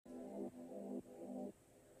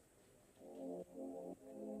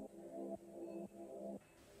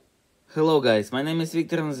Hello guys, my name is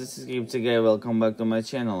Victor and this is Cryptoguy. Welcome back to my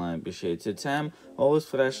channel. I appreciate your time. Always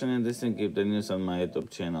fresh and interesting crypto news on my YouTube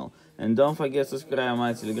channel. And don't forget to subscribe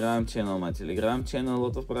my Telegram channel. My Telegram channel, a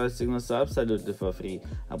lot of price signals absolutely for free.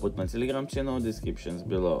 I put my Telegram channel descriptions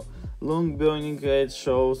below. LUNC burning rate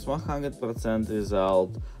shows 100%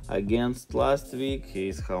 result against last week.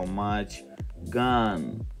 Here's how much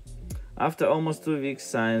gone. After almost 2 weeks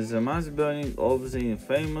since the mass burning of the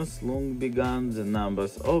infamous LUNC began, the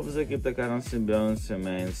numbers of the cryptocurrency burns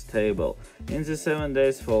remain stable. In the 7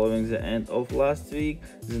 days following the end of last week,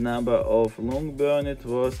 the number of LUNC burned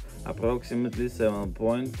was approximately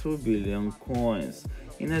 7.2 billion coins.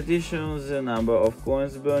 In addition, the number of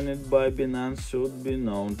coins burned by Binance should be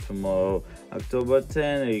known tomorrow, October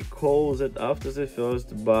 10. Recall that after the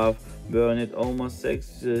first buff burned, almost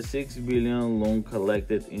 6 billion LUNC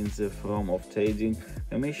collected in the form of trading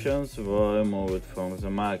commissions were removed from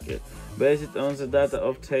the market. Based on the data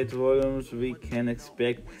of trade volumes, we can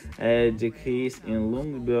expect a decrease in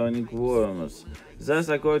LUNC burning volumes. Thus,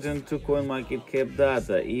 according to CoinMarketCap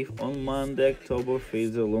data, if on Monday, October 3,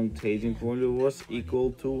 the LUNC trading volume was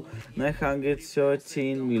equal to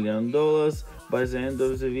 $913 million, by the end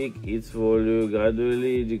of the week, its volume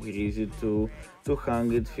gradually decreased to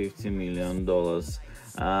 $250 million.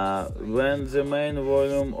 When the main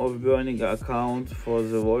volume of burning accounts for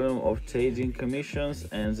the volume of trading commissions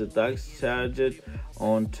and the tax charged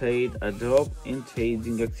on trade, a drop in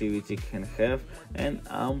trading activity can have an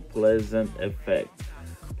unpleasant effect.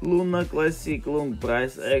 Luna Classic LUNC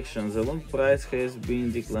price action. The LUNC price has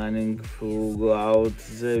been declining throughout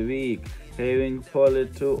the week, having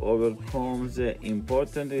failed to overcome the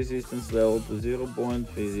important resistance level to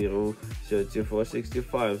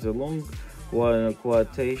 0.303465. The LUNC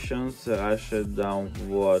quotations rushed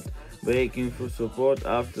downward, breaking through support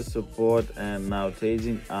after support and now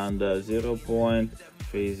trading under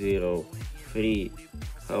 0.303.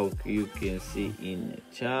 How you can see in the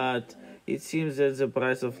chart, it seems that the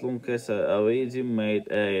price of LUNC has already made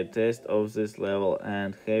a test of this level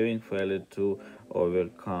and, having failed to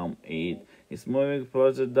overcome it, is moving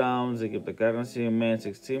further down. The cryptocurrency remains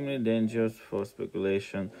extremely dangerous for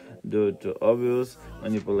speculation due to obvious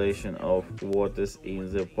manipulation of quotas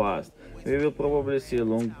in the past. We will probably see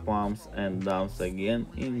LUNC pumps and dumps again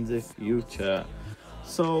in the future.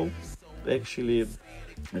 So actually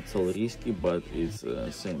it's all risky, but it's at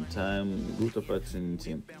the same time good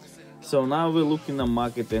opportunity. So now we're looking at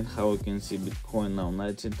market and how we can see Bitcoin now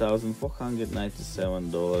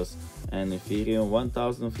 $19,497 and Ethereum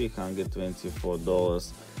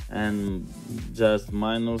 $1,324 and just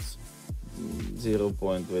minus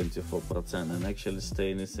 0.24% and actually stay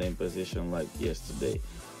in the same position like yesterday.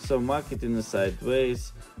 So market in the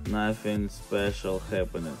sideways, nothing special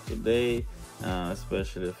happening today,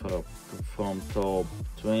 especially from top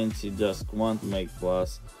 20. Just Quant make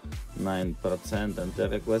plus 9% and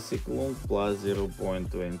Terra Classic LUNC plus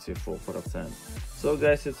 0.24%. So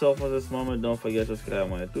guys, it's all for this moment. Don't forget to subscribe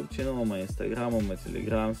my YouTube channel, my Instagram, my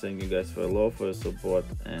Telegram. Thank you guys for your love, for your support,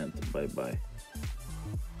 and bye bye.